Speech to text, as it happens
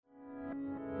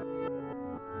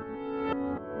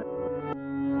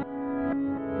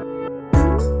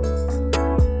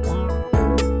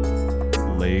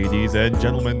Ladies and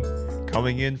gentlemen,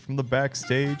 coming in from the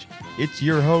backstage, it's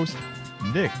your host,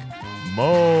 Nick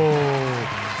Mo.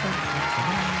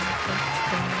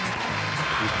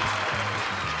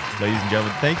 Ladies and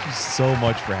gentlemen, thank you so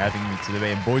much for having me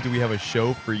today. And boy, do we have a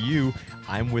show for you.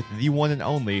 I'm with the one and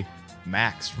only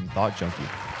Max from Thought Junkie.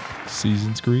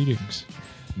 Season's greetings.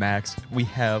 Max, we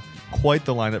have quite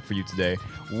the lineup for you today.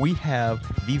 We have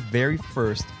the very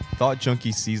first Thought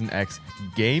Junkie Season X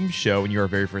game show, and you're our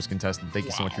very first contestant. Thank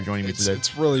you so much for joining me today.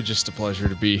 It's really just a pleasure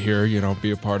to be here,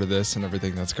 be a part of this and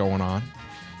everything that's going on.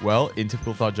 Well, in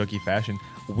typical Thought Junkie fashion,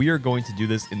 we are going to do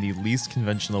this in the least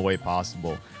conventional way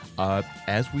possible.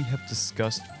 As we have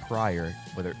discussed prior,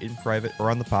 whether in private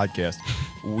or on the podcast,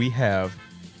 we have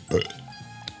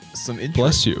some interest.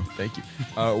 Bless you. Thank you.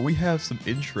 We have some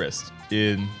interest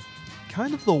in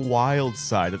kind of the wild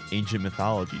side of ancient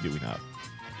mythology, do we not?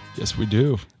 Yes, we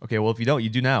do. Okay, well, if you don't, you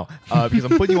do now. Because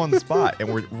I'm putting you on the spot,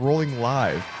 and we're rolling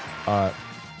live. I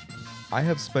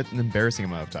have spent an embarrassing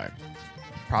amount of time,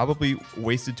 probably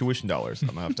wasted tuition dollars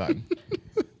amount of time,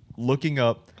 looking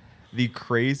up the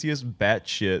craziest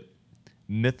batshit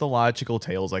mythological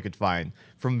tales I could find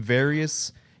from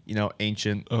various,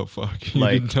 ancient. Oh, fuck. You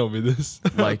didn't tell me this.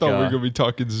 I thought we were going to be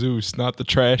talking Zeus, not the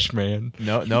trash man.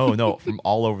 No, from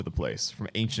all over the place, from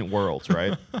ancient worlds,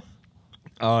 right?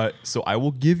 So I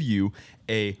will give you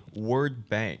a word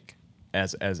bank,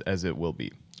 as it will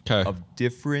be, of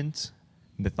different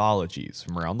mythologies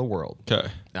from around the world. Okay.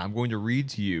 Now I'm going to read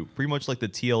to you pretty much like the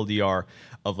TLDR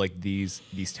of like these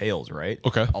tales, right?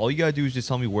 Okay. All you gotta do is just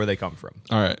tell me where they come from.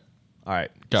 All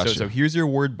right. Gotcha. So here's your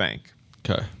word bank.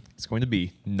 Okay. It's going to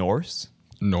be Norse,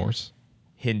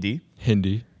 Hindi,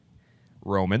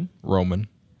 Roman,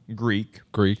 Greek,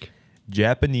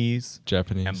 Japanese,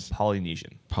 and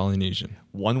Polynesian.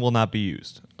 One will not be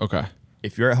used. Okay.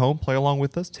 If you're at home, play along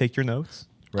with us. Take your notes.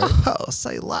 Right? Oh,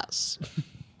 say less.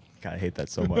 God, I hate that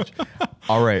so much.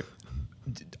 All right.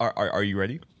 Are you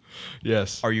ready?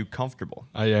 Yes. Are you comfortable?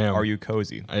 I am. Are you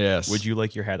cozy? Yes. Would you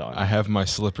like your hat on? I have my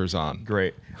slippers on.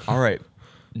 Great. All right.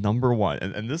 Number one,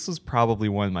 and this is probably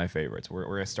one of my favorites. We're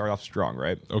going to start off strong,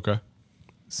 right? Okay.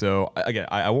 So, again,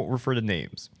 I won't refer to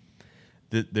names.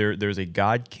 There's a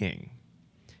god king,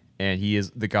 and he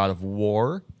is the god of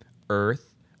war,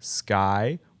 earth,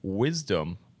 sky,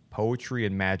 wisdom, poetry,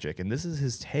 and magic. And this is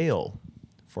his tale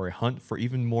for a hunt for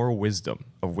even more wisdom,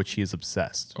 of which he is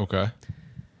obsessed. Okay.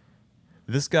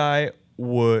 This guy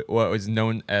was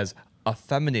known as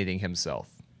effeminating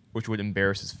himself, which would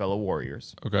embarrass his fellow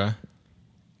warriors. Okay.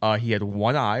 He had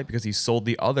one eye because he sold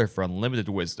the other for unlimited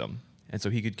wisdom, and so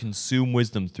he could consume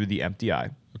wisdom through the empty eye.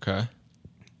 Okay.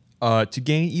 To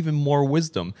gain even more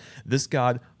wisdom, this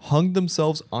god hung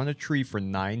themselves on a tree for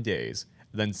 9 days,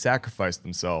 then sacrificed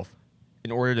themselves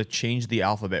in order to change the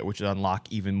alphabet, which would unlock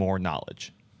even more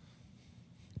knowledge.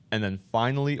 And then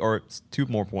finally, or 2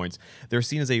 more points, they're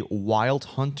seen as a wild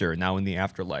hunter now in the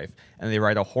afterlife, and they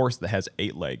ride a horse that has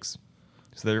 8 legs.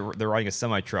 So they're riding a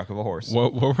semi-truck of a horse.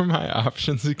 What were my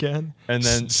options again? And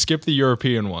then skip the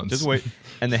European ones. Just wait.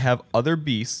 And they have other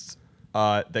beasts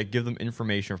that give them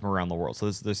information from around the world.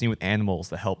 So they're seen with animals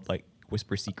that help like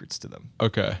whisper secrets to them.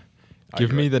 Okay.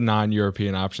 Give me the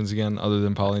non-European options again, other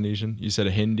than Polynesian. You said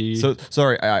Hindi. So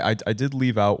sorry, I did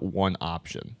leave out one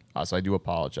option. So I do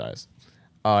apologize.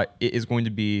 It is going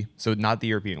to be not the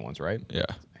European ones, right? Yeah.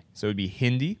 So it would be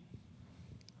Hindi.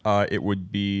 It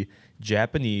would be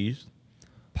Japanese,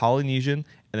 Polynesian,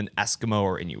 and then Eskimo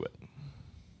or Inuit.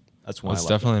 That's one. It's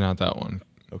definitely not that one.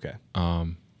 Okay.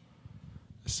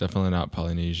 It's definitely not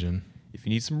Polynesian. If you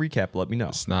need some recap, let me know.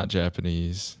 It's not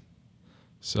Japanese.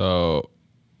 So,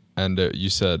 and you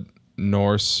said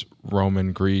Norse,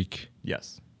 Roman, Greek.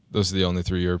 Yes. Those are the only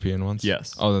 3 European ones?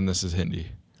 Yes. Oh, then this is Hindi.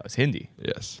 That's Hindi.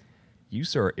 Yes. You,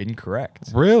 sir, are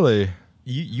incorrect. Really?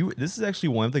 This is actually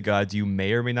one of the gods you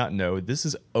may or may not know. This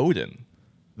is Odin,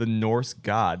 the Norse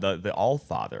god, the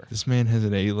All-Father. This man has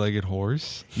an 8-legged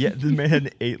horse? Yeah, this man had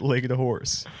an 8-legged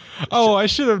horse. Oh, I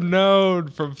should have known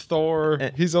from Thor.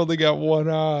 He's only got one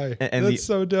eye. That's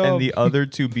so dumb. And the other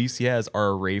 2 beasts he has are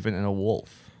a raven and a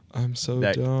wolf. I'm so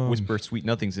that dumb. Whisper sweet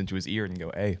nothings into his ear and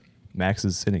go, "Hey, Max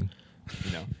is sinning."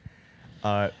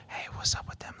 Hey, what's up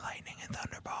with them lightning and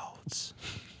thunderbolts?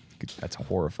 That's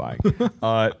horrifying.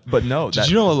 But no. Did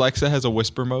you know Alexa has a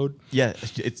whisper mode? Yeah,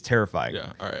 it's terrifying.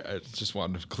 Yeah. All right. I just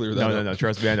wanted to clear that up. No.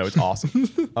 Trust me, I know it's awesome.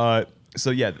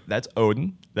 So yeah, that's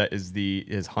Odin. That is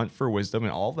his hunt for wisdom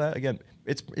and all of that. Again,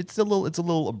 it's a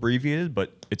little abbreviated,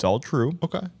 but it's all true.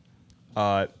 Okay.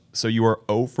 So you are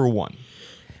 0 for 1.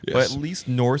 Yes. But at least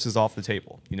Norse is off the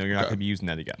table. You're not going to be using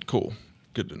that again. Cool.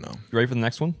 Good to know. You ready for the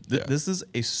next one? Yeah. This is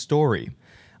a story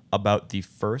about the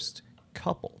first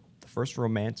couple, the first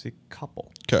romantic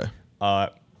couple. Okay.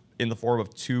 in the form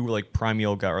of two like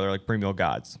primordial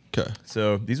gods. Okay.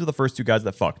 So these are the first two gods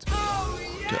that fucked.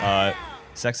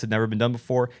 Sex had never been done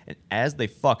before, and as they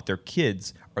fucked, their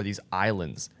kids are these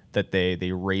islands that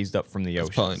they raised up from the It's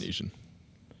ocean. Polynesian.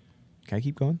 Can I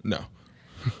keep going? No.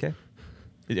 Okay.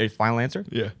 Final answer?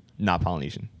 Yeah. Not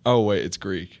Polynesian. Oh wait, it's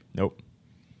Greek. Nope.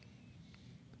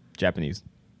 Japanese.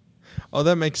 Oh,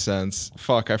 that makes sense.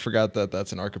 Fuck, I forgot that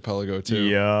that's an archipelago too.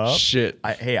 Yup. Shit.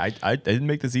 I didn't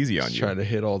make this easy on Just you. trying to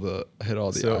hit all the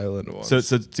island ones.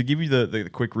 So to give you the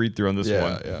quick read through on this Yeah,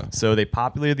 one. yeah. So they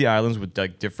populated the islands with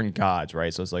like different gods,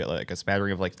 right? So it's like a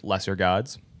smattering of like lesser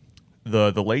gods.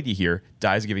 The lady here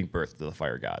dies giving birth to the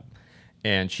fire god,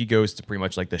 and she goes to pretty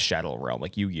much like the shadow realm,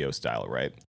 like Yu-Gi-Oh style,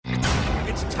 right?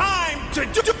 It's time to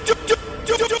do.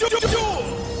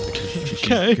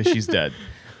 Okay. Because she's dead.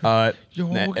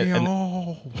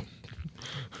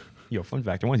 Yo, fun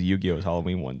fact: I went to Yu-Gi-Oh's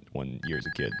Halloween one year as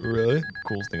a kid. Really?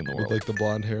 Coolest thing in the world. With like the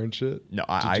blonde hair and shit? No,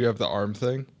 Did you have the arm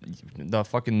thing?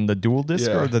 the dual disc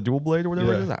Yeah. or the dual blade or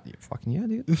whatever it is. Yeah. Yeah, fucking yeah,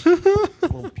 dude.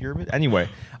 Little pyramid. Anyway,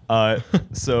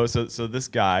 so this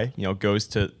guy, goes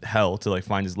to hell to like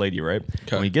find his lady, right?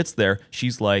 Okay. When he gets there,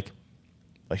 she's like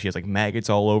she has like maggots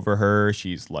all over her.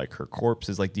 She's like her corpse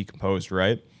is like decomposed,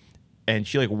 right? And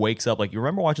she like wakes up like you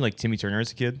remember watching like Timmy Turner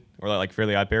as a kid or like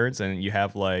Fairly Odd Parents, and you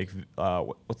have like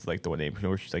what's like the one name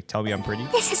where she's like, "Tell me I'm pretty."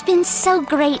 This has been so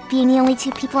great being the only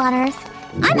two people on Earth.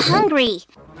 I'm hungry.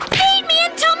 Feed me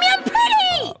and tell me I'm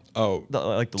pretty! Oh. The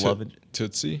love.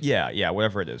 Tootsie? Yeah,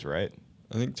 whatever it is, right?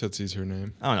 I think Tootsie's her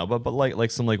name. I don't know, but like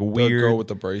some like The weird girl with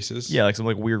the braces? yeah, like some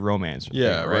like weird romance.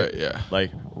 Yeah, thing, right, yeah.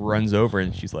 Like runs over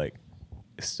and she's like,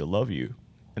 "I still love you,"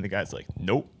 and the guy's like,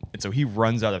 "Nope." And so he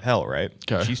runs out of hell, right?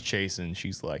 'Kay. She's chasing.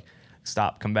 She's like,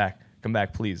 "Stop! Come back!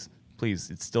 Please!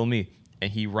 It's still me." And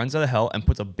he runs out of hell and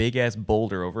puts a big ass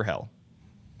boulder over hell,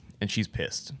 and she's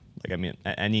pissed. Like I mean,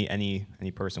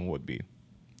 any person would be.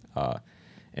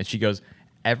 And she goes,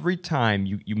 "Every time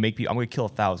you make people, I'm gonna kill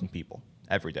 1,000 people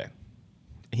every day."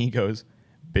 And he goes,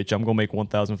 "Bitch, I'm gonna make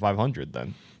 1,500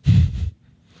 then."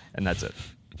 And that's it.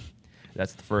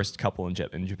 That's the first couple in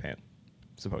Japan,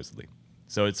 supposedly.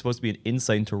 So it's supposed to be an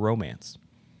insight into romance.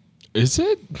 Is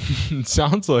it? It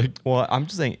sounds like Well, I'm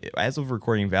just saying, as of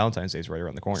recording, Valentine's Day is right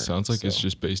around the corner. it's so-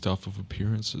 just based off of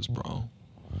appearances, bro.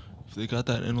 If they got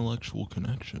that intellectual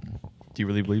connection, Do you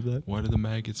really believe that? why do the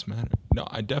maggots matter? No,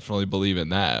 I definitely believe in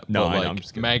that. No, but I know, like, I'm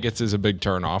just kidding. maggots is a big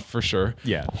turn off for sure.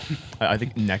 Yeah. I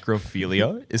think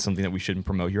necrophilia is something that we shouldn't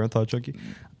promote here on Thought Junkie.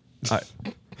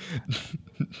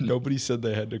 Nobody said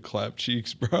they had to clap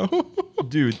cheeks, bro.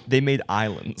 Dude, they made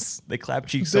islands. They clapped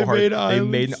cheeks so They hard. made They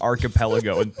made an islands.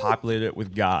 archipelago and populated it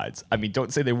with gods. I mean,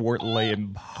 don't say they weren't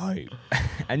laying pipe.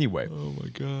 Anyway, Oh my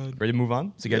god. ready to move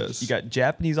on? So Yes. you got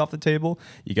Japanese off the table.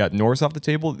 You got Norse off the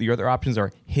table. The other options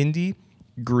are Hindi,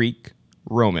 Greek,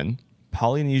 Roman,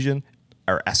 Polynesian,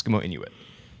 or Eskimo Inuit.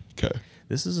 Okay.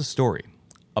 This is a story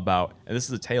about, and this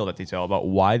is a tale that they tell about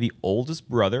why the oldest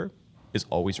brother is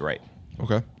always right.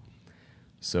 Okay.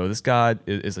 So this god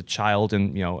is a child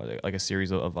and, like a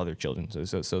series of other children.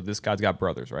 So this god's got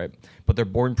brothers, right? But they're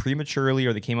born prematurely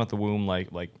or they came out the womb like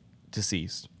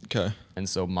deceased. Okay. And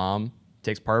so mom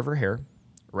takes part of her hair,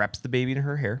 wraps the baby in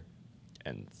her hair,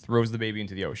 and throws the baby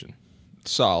into the ocean.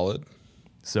 Solid.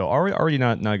 So already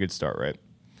not a good start, right?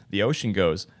 The ocean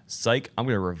goes, "Psych, I'm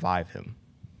going to revive him."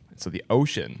 And so the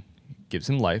ocean gives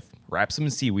him life, wraps him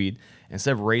in seaweed, and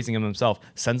instead of raising him himself,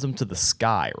 sends him to the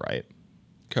sky, right?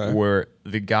 Okay. Where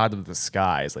the god of the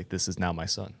sky is like, "This is now my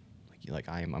son.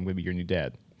 I'm going to be your new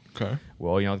dad." Okay.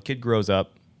 Well, the kid grows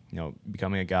up,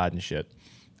 becoming a god and shit.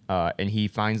 And he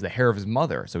finds the hair of his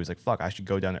mother. So he's like, "Fuck, I should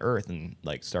go down to Earth and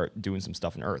like start doing some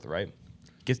stuff on Earth," right?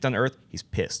 Gets down to Earth, he's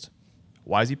pissed.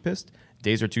 Why is he pissed?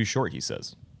 Days are too short, he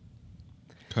says.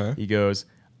 Okay. He goes,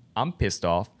 "I'm pissed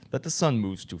off that the sun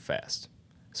moves too fast."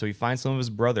 So he finds some of his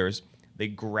brothers. They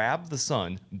grab the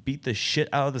sun, beat the shit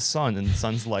out of the sun, and the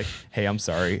sun's like, "Hey, I'm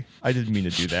sorry. I didn't mean to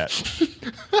do that."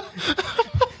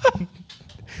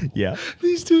 Yeah.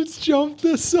 These dudes jumped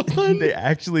the sun. They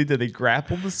actually did. They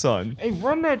grappled the sun. Hey,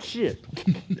 run that shit.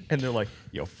 And they're like,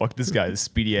 "Yo, fuck this guy, this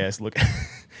speedy ass look."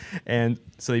 And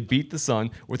so they beat the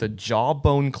sun with a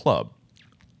jawbone club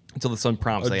until the sun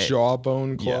prompts. A like,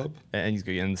 jawbone yeah. club. And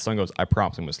the sun goes, "I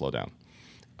promise I'm gonna slow down."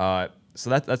 So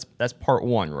that's part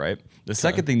one, right? The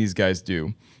second thing these guys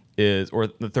do is, or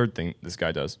the third thing this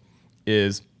guy does,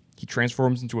 is he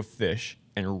transforms into a fish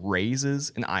and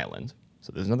raises an island.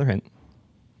 So there's another hint.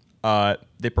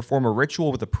 They perform a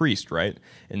ritual with a priest, right?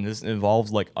 And this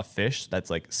involves like a fish that's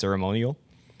like ceremonial.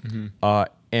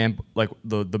 And like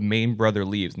the main brother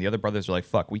leaves, and the other brothers are like,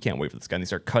 "Fuck, we can't wait for this guy." And they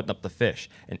start cutting up the fish,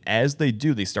 and as they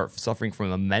do, they start suffering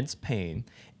from immense pain.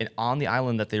 And on the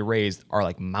island that they raised are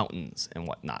like mountains and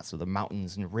whatnot. So the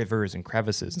mountains and rivers and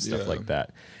crevices and stuff like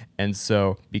that. And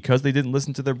so because they didn't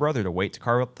listen to their brother to wait to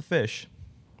carve up the fish,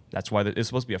 that's why it's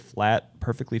supposed to be a flat,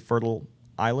 perfectly fertile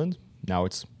island. Now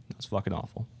it's fucking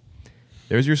awful.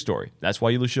 There's your story. That's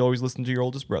why you should always listen to your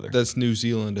oldest brother. That's New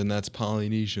Zealand, and that's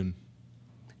Polynesian.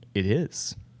 It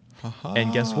is.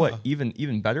 And guess what?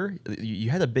 Even better,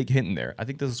 you had a big hint in there. I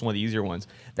think this is one of the easier ones.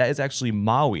 That is actually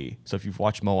Maui. So if you've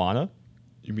watched Moana.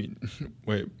 You mean,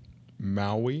 wait,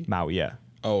 Maui? Maui, yeah.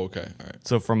 Oh, okay. All right.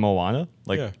 So from Moana,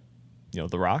 like, Yeah.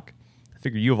 The Rock. I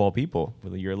figure you of all people,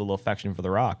 with your little affection for The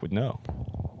Rock, would know.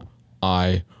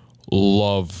 I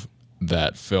love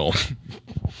that film.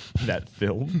 That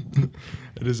film?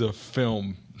 It is a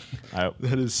film. I,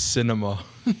 That is cinema.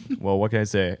 well, what can I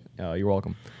say? You're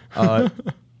welcome.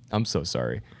 I'm so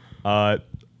sorry. I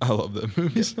love that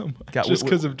movie so much. God, Just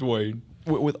because of Dwayne.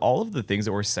 With all of the things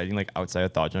that we're citing, like outside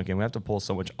of Thought Junk, and we have to pull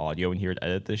so much audio in here to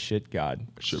edit this shit. God,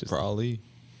 it's Should just- probably.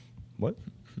 What?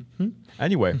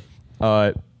 Anyway,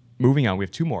 moving on. We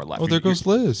have two more left. Oh, there goes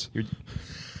Liz.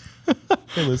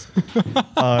 Hey, Liz.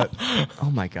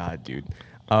 Oh my God, dude.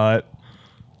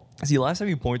 See, last time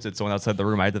you pointed at someone outside the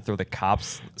room, I had to throw the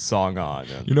Cops song on.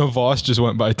 And You know, Voss just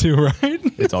went by too, right?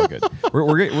 it's all good.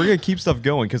 We're gonna keep stuff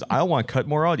going because I don't want to cut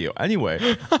more audio.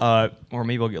 Anyway, or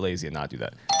maybe I'll get lazy and not do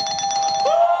that.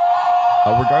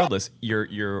 Regardless,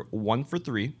 you're 1 for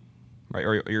 3, right?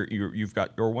 Or you're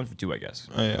 1 for 2, I guess.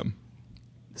 I am.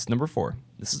 This is number 4.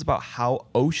 This is about how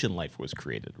ocean life was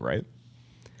created, right?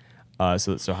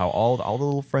 So how all the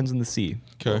little friends in the sea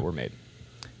were made.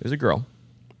 There's a girl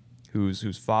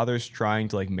whose father's trying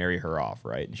to like marry her off,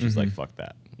 right? And she's like, "Fuck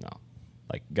that, no."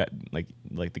 Like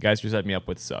the guys who set me up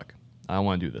with suck. I don't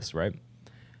want to do this, right?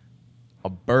 A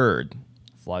bird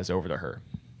flies over to her.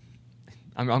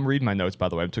 I'm reading my notes, by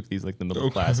the way. I took these like the middle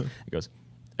of class. It goes,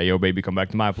 "Hey, yo, baby, come back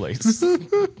to my place."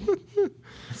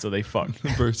 So they fuck.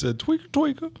 The bird said, "Tweaker,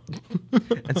 tweaker."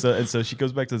 and so she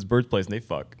goes back to this bird's place and they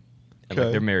fuck. And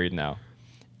like, they're married now.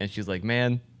 And she's like,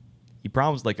 "Man, he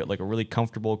promised like a really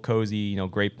comfortable, cozy,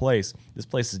 great place. This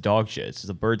place is dog shit. It's just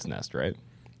a bird's nest, right?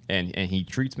 And he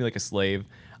treats me like a slave.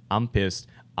 I'm pissed.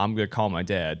 I'm gonna call my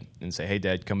dad and say, 'Hey,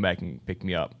 Dad, come back and pick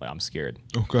me up. Like, I'm scared.'"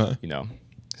 Okay.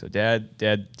 So Dad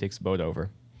takes the boat over.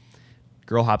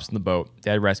 Girl hops in the boat.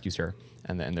 Dad rescues her,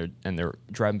 and they're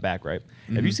driving back. Right?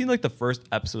 Have you seen like the first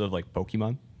episode of like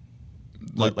Pokemon?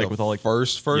 Like with all like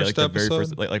first yeah, like the very episode?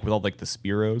 first, like with all like the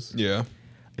Spearows. Yeah.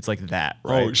 It's like that,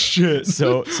 right? Oh shit.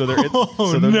 So they're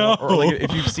no. or like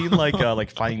if you've seen like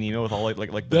Finding Nemo with all like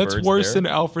the That's birds worse there. than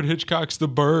Alfred Hitchcock's The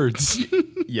Birds.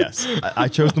 Yes, I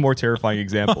chose the more terrifying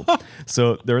example.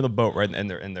 So they're in the boat, right, and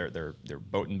they're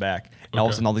boating back, and all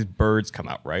of a sudden all these birds come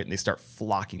out, right, and they start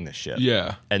flocking the ship.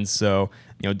 Yeah. And so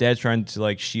Dad's trying to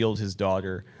like shield his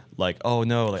daughter, like, "Oh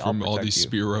no, like From I'll all protect these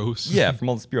you." Spearows. Yeah, from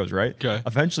all the Spearows, right? Okay.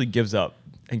 Eventually gives up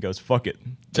and goes, "Fuck it."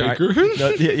 Take her? No,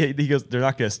 yeah, he goes, "They're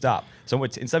not gonna stop." So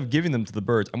instead of giving them to the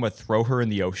birds, I'm gonna throw her in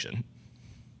the ocean.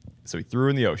 So he threw her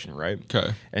in the ocean, right?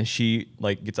 Okay. And she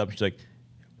like gets up and she's like,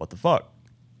 "What the fuck?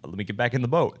 Let me get back in the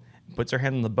boat." Puts her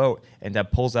hand on the boat, and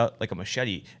Dad pulls out like a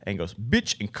machete and goes,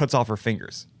 "Bitch," and cuts off her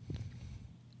fingers.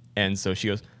 And so she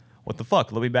goes, "What the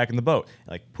fuck? Let me back in the boat."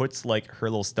 And, like puts like her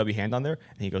little stubby hand on there,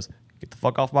 and he goes, "Get the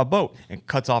fuck off my boat," and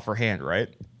cuts off her hand, right?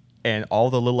 And all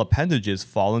the little appendages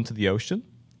fall into the ocean,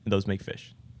 and those make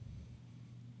fish.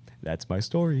 That's my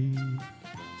story.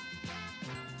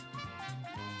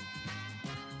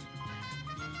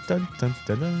 Dun, dun,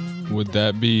 dun, dun. Would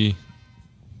that be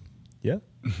Yeah.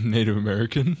 Native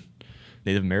American?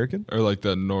 Native American? Or like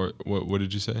the North? What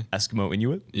did you say? Eskimo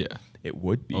Inuit? Yeah. It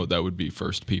would be. Oh, that would be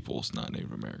First Peoples, not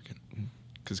Native American.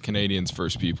 Because Canadians,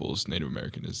 First Peoples, Native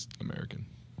American is American.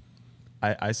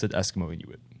 I said Eskimo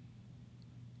Inuit.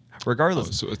 Oh,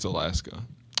 Regardless, so it's Alaska.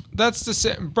 That's the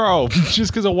same, bro.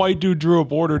 Just because a white dude drew a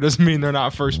border doesn't mean they're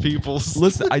not First Peoples.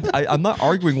 listen, I'm not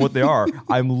arguing what they are.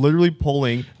 I'm literally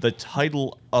pulling the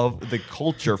title of the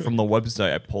culture from the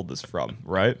website I pulled this from,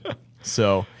 right?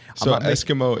 So, So I'm not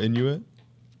Eskimo Inuit.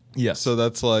 yes. So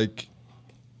that's like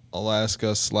Alaska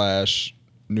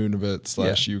 /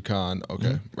 Nunavut / Yukon.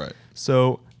 Okay, right.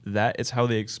 So that is how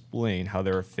they explain how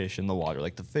there are fish in the water.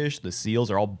 Like the fish, the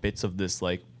seals are all bits of this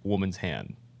like woman's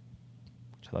hand.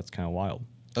 So that's kind of wild.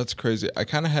 That's crazy. I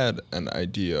kind of had an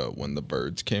idea when the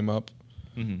birds came up,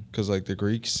 because like the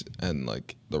Greeks and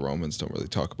like the Romans don't really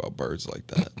talk about birds like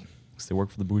that. Because they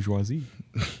work for the bourgeoisie.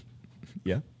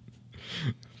 Yeah.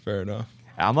 Fair enough.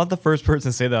 I'm not the first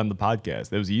person to say that on the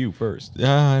podcast. It was you first.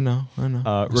 Yeah, I know. I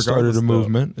Regardless, started a though,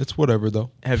 movement. It's whatever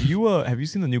though. Have you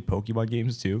seen the new Pokemon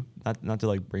games too? Not to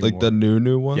like bring Like more. the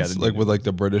new ones, Yeah, the like new with ones. like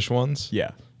the British ones.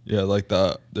 Yeah. Yeah, like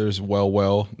there's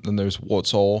well, then there's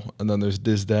what's all, and then there's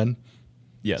Disden.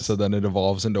 Yes. So then it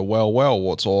evolves into well,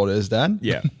 what's all it is then?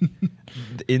 Yeah.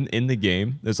 In the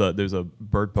game, there's a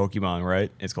bird Pokemon,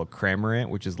 right? It's called Cramorant,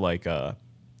 which is like those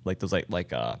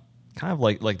kind of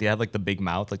like they have like the big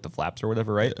mouth, like the flaps or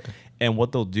whatever, right? Yeah. And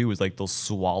what they'll do is like they'll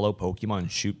swallow Pokemon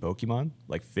and shoot Pokemon,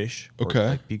 like fish or Okay.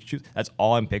 like Pikachu. That's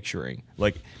all I'm picturing.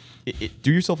 Like,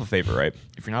 do yourself a favor, right?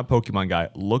 If you're not a Pokemon guy,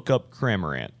 look up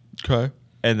Cramorant, Okay.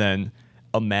 and then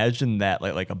imagine that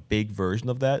like a big version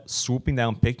of that, swooping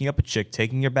down, picking up a chick,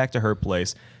 taking her back to her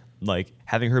place, like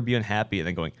having her be unhappy, and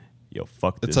then going, "Yo,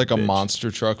 fuck this." It's like a bitch."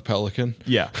 monster truck pelican.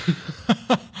 Yeah.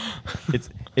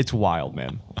 It's wild,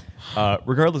 man.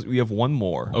 Regardless, we have one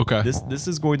more. Okay. This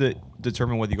is going to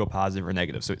determine whether you go positive or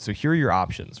negative. So here are your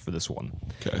options for this one.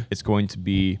 Okay. It's going to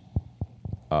be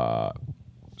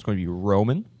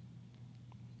Roman.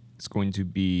 It's going to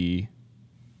be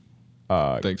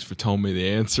Thanks for telling me the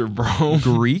answer, bro.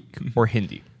 Greek or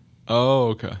Hindi. Oh,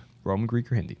 okay. Roman,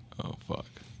 Greek, or Hindi. Oh, fuck.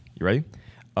 You ready?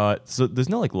 So there's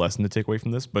no like lesson to take away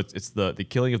from this, but it's the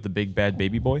killing of the big bad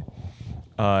baby boy.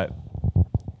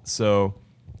 So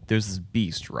there's this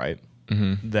beast, right?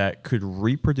 That could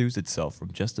reproduce itself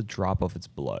from just a drop of its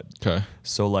blood. Okay.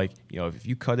 So like, if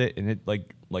you cut it and it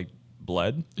like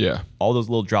bled, Yeah. all those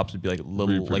little drops would be like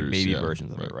little like Reproduce, baby yeah,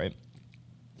 versions of it, right. right?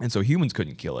 And so humans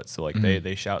couldn't kill it. So like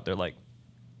they shout, they're like,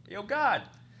 "Yo, God!"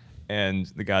 And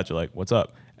the gods are like, "What's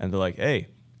up?" And they're like, "Hey,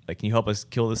 like, can you help us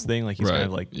kill this thing? Like he's kind Right,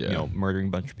 of like yeah. murdering a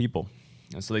bunch of people."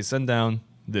 And so they send down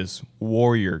this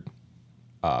warrior.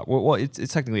 Well, it's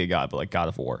technically a god, but like god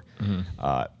of war,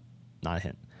 not a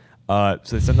hint.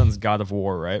 So they send down this god of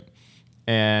war, right?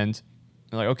 And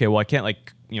they're like, okay, well, I can't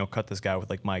like cut this guy with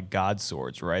like my god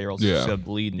swords, right? Or else he's Yeah. just gonna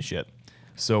bleed and shit.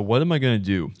 So what am I gonna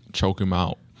do? Choke him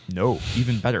out. No,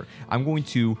 even better. I'm going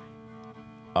to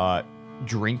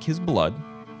drink his blood,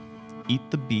 eat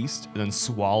the beast, and then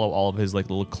swallow all of his like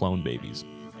little clone babies.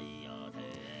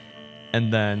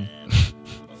 And then,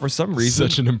 for some reason,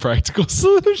 Such an impractical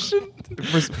solution.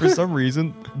 for some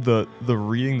reason, the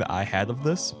reading that I had of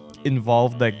this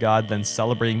involved that god then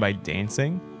celebrating by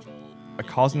dancing,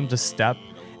 causing them to step,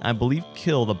 and I believe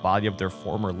kill the body of their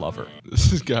former lover.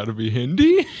 This has got to be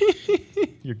Hindi.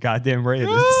 You're goddamn right.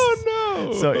 Oh,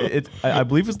 no. So I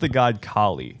believe it's the god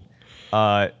Kali.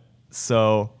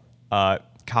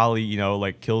 Kali,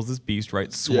 like kills this beast,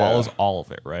 right? Swallows Yeah. all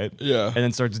of it, right? Yeah. And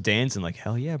then starts dancing like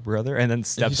hell yeah, brother. And then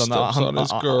steps on steps on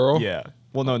his girl. Yeah.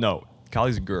 Well, no.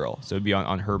 Kali's a girl, so it'd be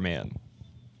on her man.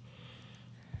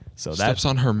 So Steps that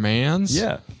on her man's?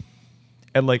 yeah.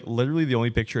 And like literally the only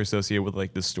picture associated with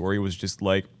like the story was just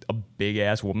like a big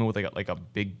ass woman with like a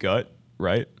big gut,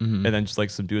 right? And then just like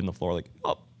some dude on the floor, like,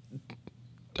 oh,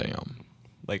 Damn.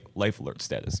 like life alert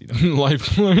status,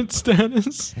 Life alert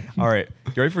status. All right,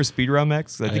 you ready for a speed round,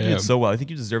 Max? 'Cause I think I you did am. so well. I think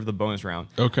you deserve the bonus round.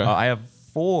 Okay. I have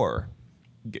 4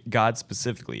 gods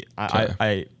specifically. Okay.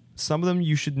 I some of them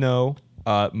you should know.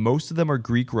 Most of them are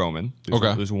Greek Roman. There's,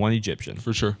 Okay. There's one Egyptian.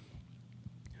 For sure.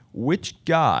 Which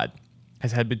god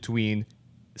has had between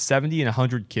 70 and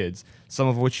 100 kids, some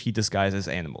of which he disguised as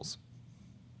animals?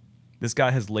 This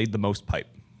guy has laid the most pipe,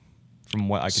 from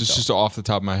what I can It's tell. just off the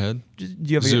top of my head. Do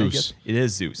you have any Zeus. guess? It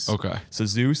is Zeus. Okay. So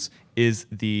Zeus is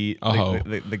the hoe.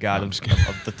 the god of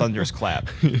the thunderous clap.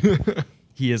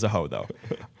 He is a hoe, though.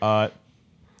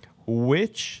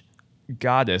 Which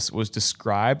goddess was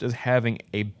described as having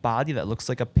a body that looks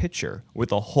like a pitcher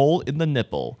with a hole in the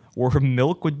nipple where her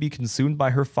milk would be consumed by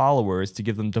her followers to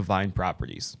give them divine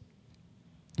properties?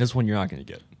 This one you're not going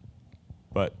to get.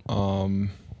 But I mean,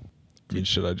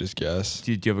 should I just guess?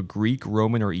 do you have a Greek,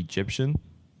 Roman, or Egyptian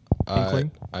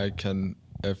inkling? I can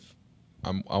if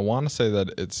I want to say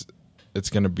that it's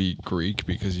gonna be Greek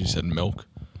because you said milk.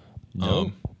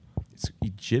 No. It's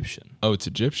Egyptian. Oh, it's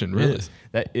Egyptian, It really? is.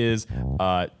 That is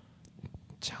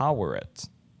Taweret.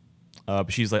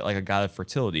 But she's like a god of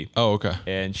fertility. Oh, okay.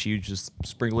 And she would just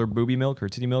sprinkle her booby milk, her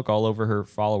titty milk, all over her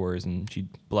followers, and she'd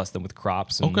bless them with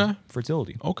crops and Okay.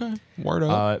 fertility. Okay. Word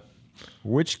up.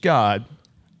 Which god?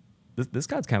 This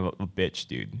god's kind of a bitch,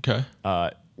 dude.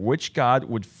 Okay. Which god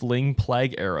would fling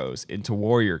plague arrows into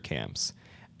warrior camps,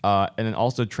 and then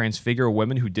also transfigure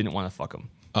women who didn't want to fuck them?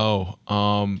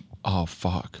 Oh,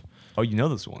 fuck. Oh, you know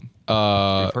this one.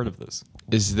 You've heard of this.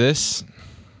 Is this?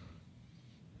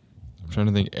 I'm trying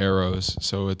to think. Arrows.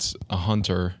 So it's a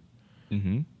hunter.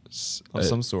 Mm-hmm. Of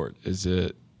some sort. Is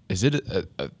it? Is it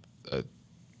a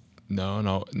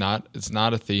no, not. It's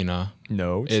not Athena.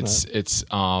 No, It's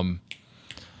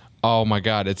Oh my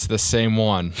God, it's the same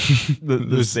one.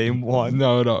 The same one.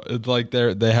 No, it's like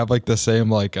they have like the same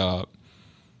like the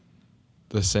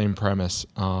same premise.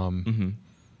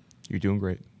 You're doing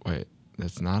great. Wait,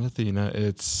 it's not Athena.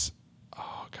 It's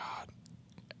God.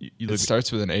 You It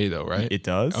starts with an A though, right? It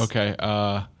does. Okay.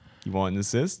 You want an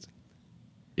assist?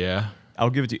 Yeah. I'll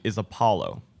give it to you. It's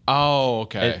Apollo. Oh,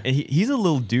 okay. And he's a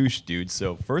little douche, dude.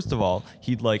 So first of all,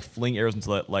 he'd like fling arrows into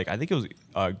like I think it was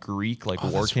Greek like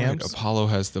war That's right. camps. Apollo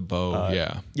has the bow.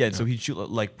 Yeah. So he'd shoot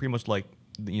like pretty much like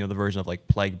the version of like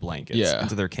plague blankets Yeah.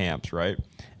 into their camps, right?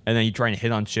 And then he'd try and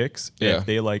hit on chicks. And Yeah. if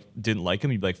they like didn't like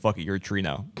him, he'd be like, "Fuck it, you're a tree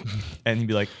now," and he'd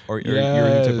be like, "Or you're a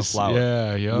new type of Yes. flower."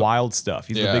 Yeah, yep. Wild stuff.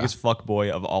 He's the Yeah. biggest fuck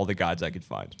boy of all the gods I could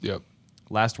find. Yep.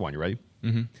 Last one, you ready?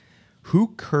 Mm-hmm.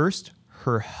 Who cursed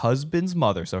her husband's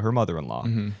mother, so her mother-in-law,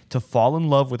 to fall in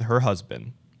love with her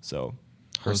husband, so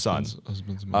her Husband's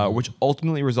son, mother. which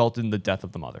ultimately resulted in the death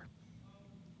of the mother.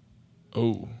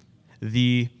 Oh.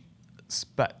 The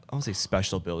I don't say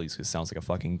special abilities because it sounds like a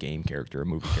fucking game character, a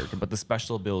movie character, but the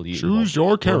special ability. Choose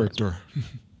your character.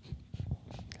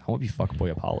 I want to be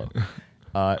fuckboy Apollo.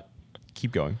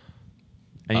 Keep going.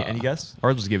 Any guess? Or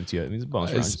I'll just give it to you. I mean, it's a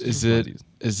bonus round. Is it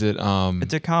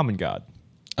It's a common god,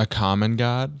 a common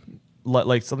god?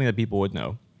 like something that people would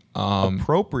know.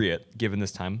 Appropriate given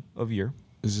this time of year.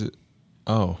 Is it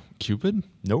Cupid?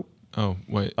 Nope. Oh,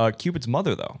 wait. Cupid's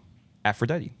mother though,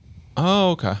 Aphrodite.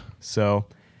 Oh, okay. So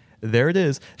there it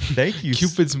is. Thank you.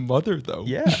 Cupid's mother though.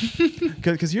 Yeah.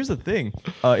 Because here's the thing.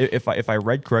 If I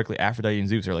read correctly, Aphrodite and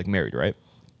Zeus are like married, right?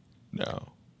 No.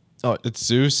 Oh, It's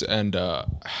Zeus and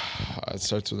it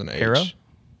starts with an H. Hera?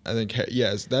 I think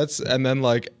yes, and then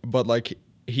but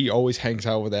he always hangs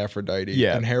out with Aphrodite.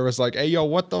 Yeah. And Hera's like, "Hey, yo,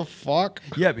 what the fuck?"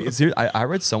 yeah. Because here, I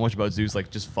read so much about Zeus like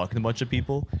just fucking a bunch of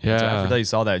people. Yeah. So Aphrodite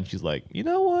saw that and she's like, you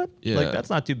know what? Yeah. Like that's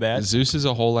not too bad. Zeus is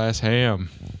a whole ass ham.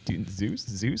 Dude,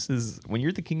 Zeus is when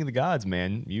you're the king of the gods,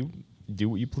 man. You do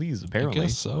what you please. Apparently. I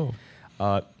guess so.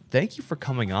 Thank you for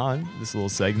coming on this little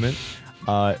segment.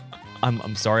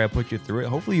 I'm sorry I put you through it.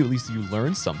 Hopefully, at least you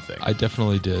learned something. I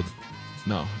definitely did.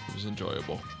 No, it was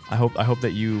enjoyable. I hope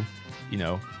that you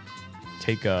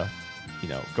take a,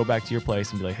 go back to your place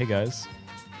and be like, hey guys,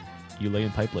 you laying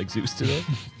pipe like Zeus today?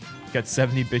 Got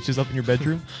 70 bitches up in your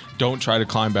bedroom? Don't try to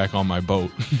climb back on my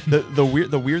boat.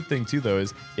 The weird thing too though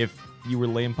is if you were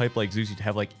laying pipe like Zeus, you'd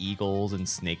have like eagles and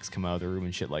snakes come out of the room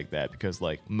and shit like that because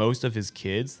like most of his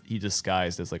kids he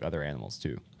disguised as like other animals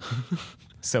too.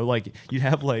 So like you'd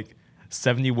have like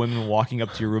 70 women walking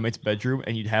up to your roommate's bedroom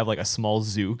and you'd have like a small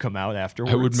zoo come out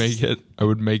afterwards. I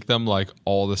would make them like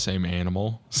all the same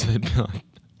animal. So they'd be like,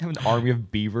 have an army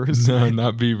of beavers. no,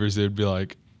 not beavers. They'd be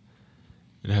like,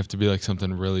 it'd have to be like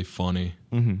something really funny.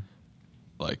 Mm-hmm.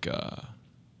 Like a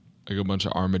bunch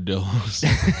of armadillos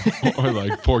or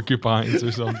like porcupines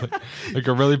or something. Like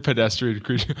a really pedestrian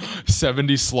creature.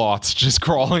 70 sloths just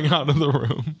crawling out of the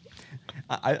room.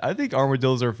 I think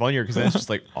armadillos are funnier because that's just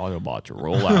like Autobots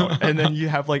roll out, and then you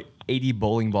have like 80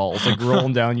 bowling balls like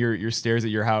rolling down your stairs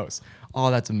at your house.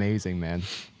 Oh, that's amazing, man.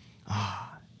 You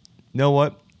know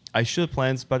what? I should have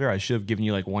planned this better. I should have given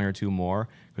you like one or two more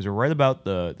because we're right about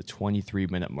the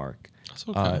 23-minute mark. That's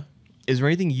okay. Is there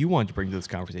anything you want to bring to this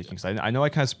conversation? Because I know I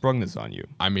kind of sprung this on you.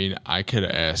 I mean, I could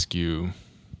ask you.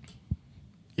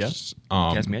 Yes. Yeah? You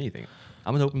can ask me anything.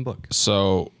 I'm an open book.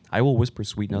 So I will whisper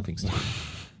sweet nothings to you.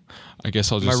 I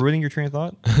guess I'll Am just. I ruining your train of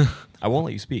thought? I won't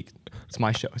let you speak. It's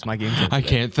my show. It's my game show. I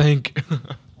can't think.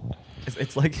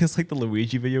 It's like the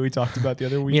Luigi video we talked about the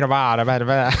other week.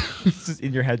 It's just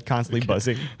in your head constantly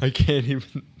buzzing. I can't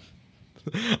even.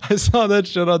 I saw that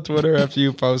shit on Twitter after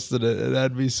you posted it, and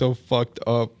that'd be so fucked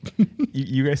up.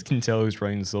 You guys can tell who's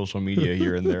running the social media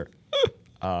here and there.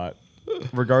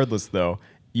 Regardless, though,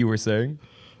 you were saying?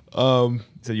 So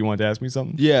you wanted to ask me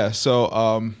something? Yeah. So,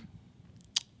 all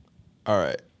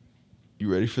right.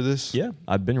 You ready for this? Yeah,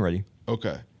 I've been ready.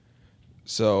 Okay.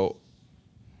 So,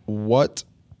 what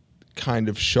kind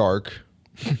of shark?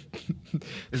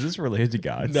 Is this related to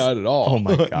gods? Not at all. Oh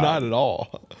my god. Not at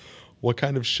all. What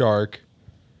kind of shark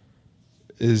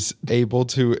is able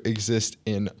to exist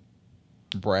in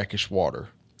brackish water?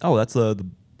 Oh, that's the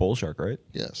bull shark, right?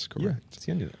 Yes, Yeah, correct.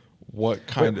 see, I knew that. What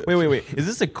kind of? Wait. Is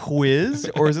this a quiz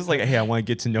or is this like, hey, I want to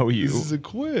get to know you? This is a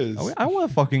quiz. Oh, I want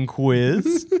a fucking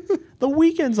quiz. The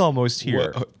weekend's almost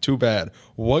here. Too bad.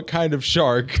 What kind of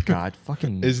shark God,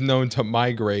 fucking is known to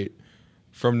migrate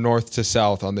from north to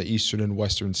south on the eastern and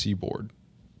western seaboard?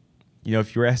 You know,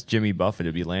 if you were asked Jimmy Buffett,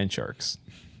 it'd be land sharks.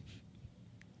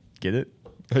 Get it?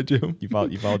 I do. You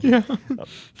followed. Yeah.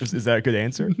 Is that a good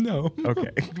answer? No.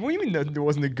 Okay. What do you mean that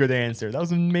wasn't a good answer? That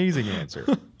was an amazing answer.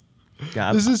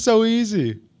 God, This is so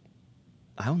easy.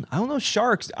 I don't know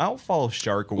sharks. I don't follow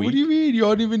Shark Week. What do you mean? You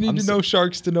don't even need to know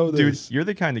sharks to know Dude, this. you're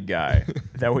the kind of guy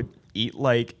that would eat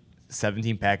like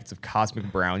 17 packets of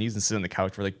Cosmic Brownies and sit on the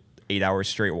couch for like 8 hours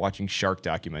straight watching shark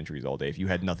documentaries all day if you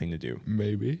had nothing to do.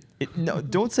 Maybe. No,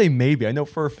 don't say maybe. I know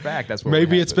for a fact that's what.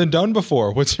 Maybe it's been done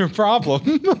before. What's your problem?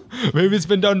 Maybe it's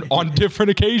been done on different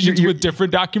occasions You're- with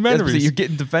different documentaries. You're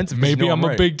getting defensive. 'cause you Maybe know I'm a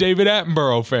right. big David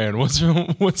Attenborough fan.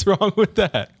 What's wrong with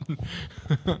that?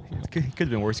 Could have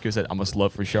been worse. Could have said I'm a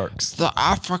slut for sharks. The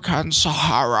African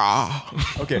Sahara.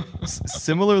 Okay.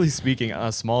 Similarly speaking, on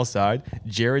a small side,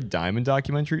 Jared Diamond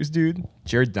documentaries, dude.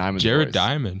 Jared Diamond. Jared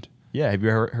Diamond. Yeah. Have you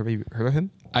heard of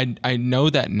him? I know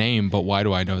that name, but why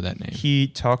do I know that name? He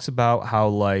talks about how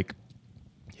like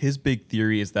his big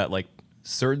theory is that like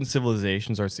certain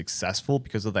civilizations are successful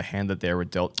because of the hand that they were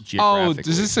dealt Oh,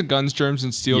 geographically. is this a Guns, Germs,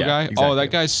 and Steel Yeah, guy? exactly. Oh, that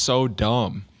guy's so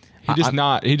dumb. He does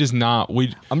not.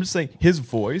 I'm just saying his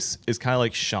voice is kind of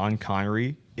like Sean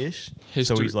Connery-ish. So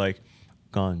History- he's like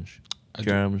guns,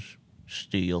 germs,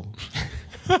 steel.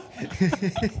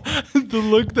 The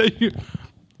look that you.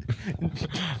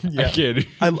 Yeah. I can't.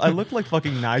 I look like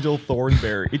fucking Nigel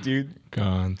Thornberry, dude.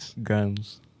 Guns.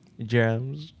 Guns,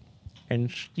 germs, and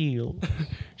steel.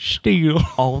 Steel.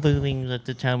 All the things that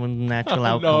determine natural Oh,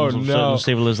 outcomes of no. certain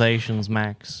civilizations,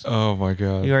 Max. Oh my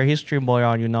god. You're a history boy,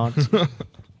 are you not?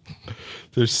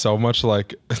 There's so much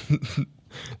like.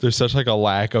 There's such like a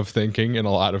lack of thinking in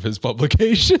a lot of his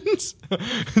publications.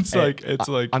 It's like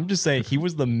I'm just saying he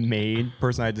was the main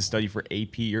person I had to study for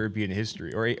AP European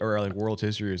history or like world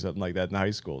history or something like that in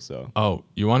high school. So Oh,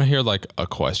 you want to hear like a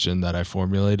question that I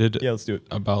formulated? yeah, let's do it.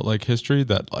 About like history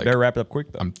that like Better wrap it up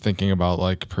quick though. I'm thinking about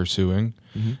like pursuing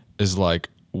is like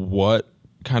what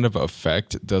kind of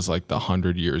effect does like the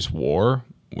 100 Years' War,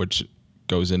 which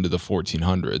goes into the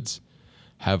 1400s,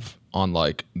 have on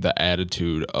like the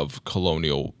attitude of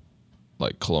colonialism?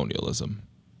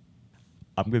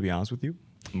 I'm gonna be honest with you.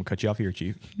 I'm gonna cut you off here,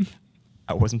 Chief.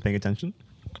 I wasn't paying attention.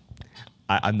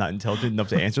 I'm not intelligent enough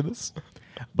to answer this,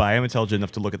 but I am intelligent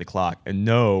enough to look at the clock and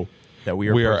know that we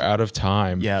are. We are perfect. out of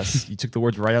time. Yes, you took the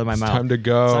words right out of my mouth. time to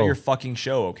go. It's not your fucking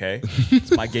show, okay?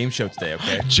 It's my game show today,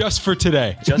 okay? Just for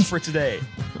today. Just for today.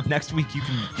 Next week you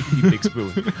can be Big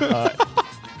Spoon. God.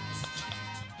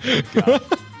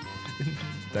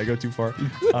 Did I go too far?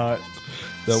 That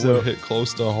so- would hit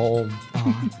close to home.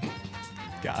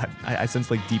 God, I sense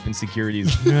like deep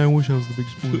insecurities. Yeah, I wish I was the big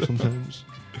spoon sometimes.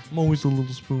 I'm always the little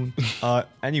spoon.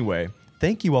 Anyway,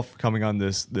 thank you all for coming on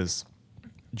this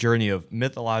journey of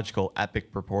mythological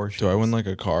epic proportions. Do I win like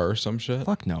a car or some shit?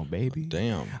 Fuck no, baby.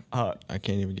 Damn. I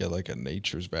can't even get like a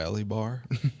Nature's Valley bar.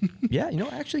 Yeah, you know,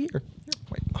 actually here.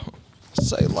 Wait.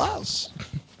 Say less.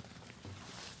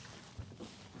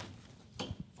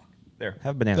 There,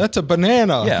 have a banana. That's a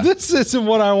banana. Yeah. This isn't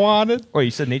what I wanted. Oh, you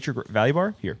said Nature Valley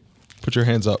Bar? Here. Put your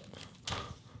hands up.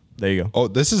 There you go. Oh,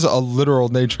 this is a literal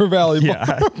Nature Valley bar.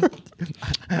 Yeah.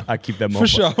 I keep that For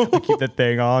sure. I keep that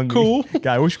thing on. me. Cool. God,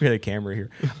 I wish we had a camera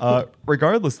here.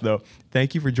 Regardless, though,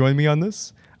 thank you for joining me on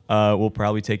this. We'll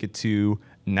probably take it to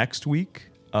next week.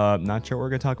 Not sure what we're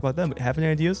going to talk about then, but have any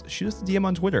ideas? Shoot us a DM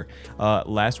on Twitter.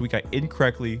 Last week, I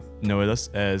incorrectly noted us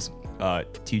as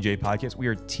TJ Podcast. We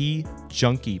are T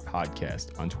Junkie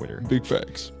Podcast on Twitter. Big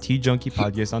facts. T Junkie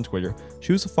Podcast on Twitter.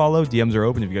 Shoot us a follow. DMs are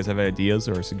open. If you guys have ideas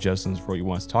or suggestions for what you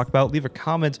want us to talk about, leave a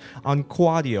comment on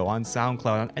Quadio, on SoundCloud,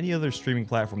 on any other streaming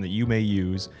platform that you may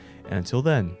use. And until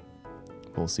then,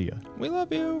 we'll see ya. We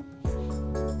love you.